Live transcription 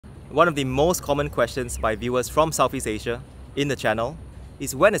One of the most common questions by viewers from Southeast Asia in the channel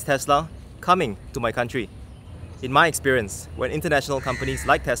is, when is Tesla coming to my country? In my experience, when international companies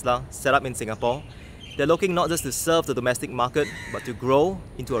like Tesla set up in Singapore, they're looking not just to serve the domestic market, but to grow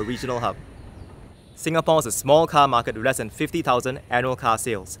into a regional hub. Singapore is a small car market with less than 50,000 annual car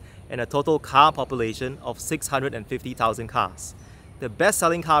sales and a total car population of 650,000 cars. The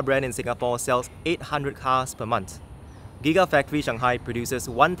best-selling car brand in Singapore sells 800 cars per month. Gigafactory Shanghai produces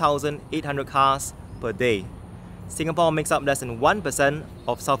 1,800 cars per day. Singapore makes up less than 1%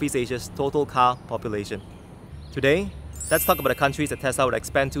 of Southeast Asia's total car population. Today, let's talk about the countries that Tesla would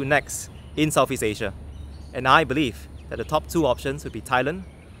expand to next in Southeast Asia. And I believe that the top two options would be Thailand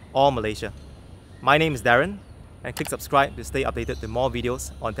or Malaysia. My name is Daren, and click subscribe to stay updated with more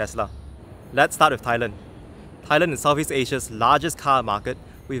videos on Tesla. Let's start with Thailand. Thailand is Southeast Asia's largest car market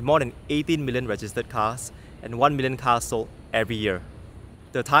with more than 18 million registered cars and 1 million cars sold every year.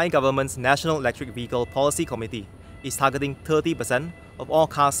 The Thai government's National Electric Vehicle Policy Committee is targeting 30% of all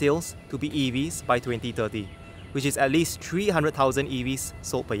car sales to be EVs by 2030, which is at least 300,000 EVs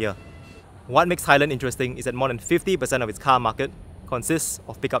sold per year. What makes Thailand interesting is that more than 50% of its car market consists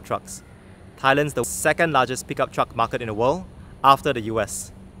of pickup trucks. Thailand's the second largest pickup truck market in the world after the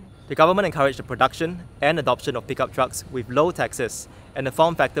US. The government encouraged the production and adoption of pickup trucks with low taxes, and the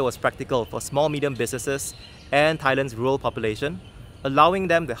form factor was practical for small-medium businesses and Thailand's rural population, allowing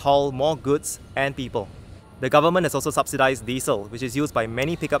them to haul more goods and people. The government has also subsidized diesel, which is used by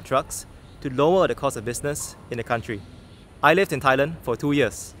many pickup trucks, to lower the cost of business in the country. I lived in Thailand for 2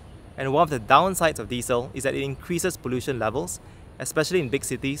 years, and one of the downsides of diesel is that it increases pollution levels, especially in big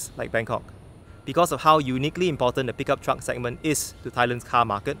cities like Bangkok. Because of how uniquely important the pickup truck segment is to Thailand's car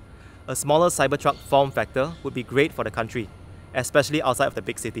market, a smaller Cybertruck form factor would be great for the country, especially outside of the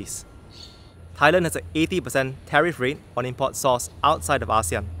big cities. Thailand has an 80% tariff rate on imports sourced outside of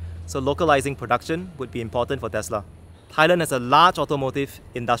ASEAN, so localizing production would be important for Tesla. Thailand has a large automotive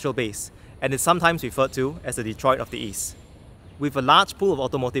industrial base and is sometimes referred to as the Detroit of the East. With a large pool of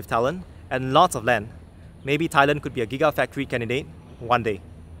automotive talent and lots of land, maybe Thailand could be a gigafactory candidate one day.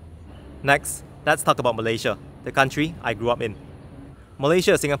 Next, let's talk about Malaysia, the country I grew up in.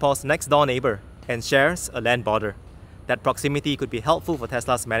 Malaysia is Singapore's next-door neighbour and shares a land border. That proximity could be helpful for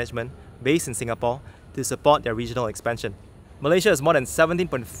Tesla's management based in Singapore to support their regional expansion. Malaysia has more than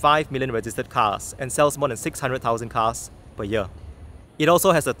 17.5 million registered cars and sells more than 600,000 cars per year. It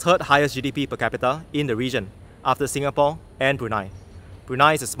also has the third highest GDP per capita in the region, after Singapore and Brunei.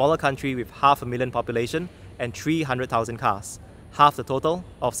 Brunei is a smaller country with 500,000 population and 300,000 cars, half the total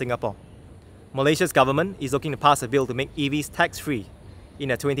of Singapore. Malaysia's government is looking to pass a bill to make EVs tax-free in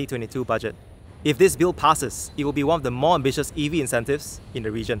their 2022 budget. If this bill passes, it will be one of the more ambitious EV incentives in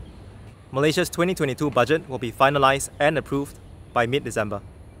the region. Malaysia's 2022 budget will be finalized and approved by mid-December.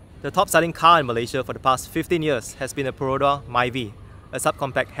 The top-selling car in Malaysia for the past 15 years has been the Perodor Myvi, a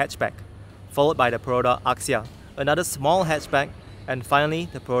subcompact hatchback, followed by the Perodor Axia, another small hatchback, and finally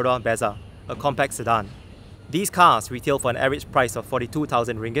the Perodor Beza, a compact sedan. These cars retail for an average price of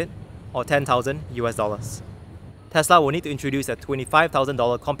 42,000 ringgit or $10,000. Tesla will need to introduce a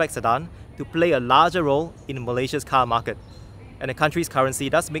 $25,000 compact sedan to play a larger role in Malaysia's car market, and the country's currency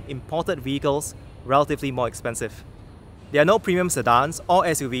does make imported vehicles relatively more expensive. There are no premium sedans or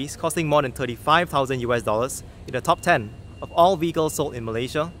SUVs costing more than $35,000 in the top 10 of all vehicles sold in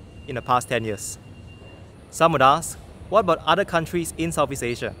Malaysia in the past 10 years. Some would ask, what about other countries in Southeast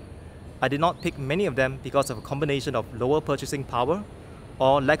Asia? I did not pick many of them because of a combination of lower purchasing power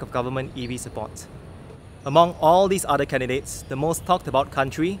or lack of government EV support. Among all these other candidates, the most talked about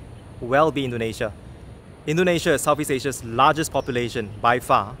country will be Indonesia. Indonesia is Southeast Asia's largest population by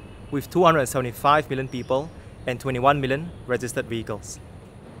far, with 275 million people and 21 million registered vehicles.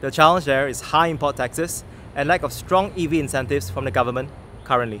 The challenge there is high import taxes and lack of strong EV incentives from the government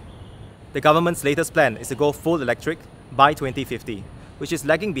currently. The government's latest plan is to go full electric by 2050, which is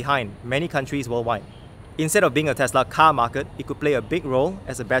lagging behind many countries worldwide. Instead of being a Tesla car market, it could play a big role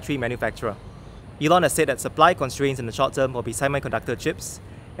as a battery manufacturer. Elon has said that supply constraints in the short term will be semiconductor chips,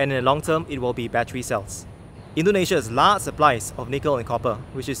 and in the long term it will be battery cells. Indonesia has large supplies of nickel and copper,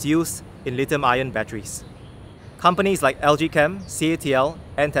 which is used in lithium-ion batteries. Companies like LG Chem, CATL,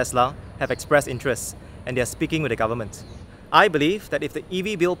 and Tesla have expressed interest, and they are speaking with the government. I believe that if the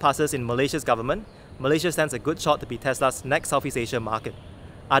EV bill passes in Malaysia's government, Malaysia stands a good shot to be Tesla's next Southeast Asia market.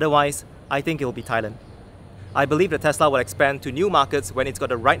 Otherwise, I think it will be Thailand. I believe that Tesla will expand to new markets when it's got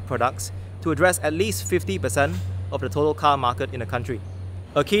the right products to address at least 50% of the total car market in the country.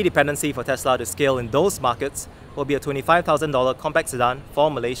 A key dependency for Tesla to scale in those markets will be a $25,000 compact sedan for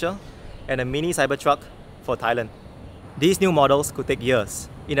Malaysia and a mini Cybertruck for Thailand. These new models could take years,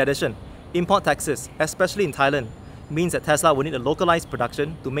 In addition, import taxes, especially in Thailand, means that Tesla will need a localized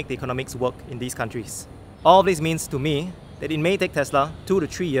production to make the economics work in these countries. All of this means to me that it may take Tesla 2 to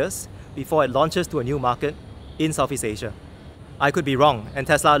 3 years before it launches to a new market in Southeast Asia. I could be wrong, and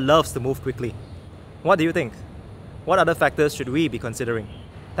Tesla loves to move quickly. What do you think? What other factors should we be considering?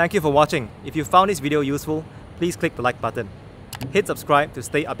 Thank you for watching. If you found this video useful, please click the like button. Hit subscribe to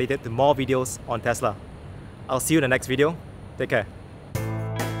stay updated to more videos on Tesla. I'll see you in the next video. Take care.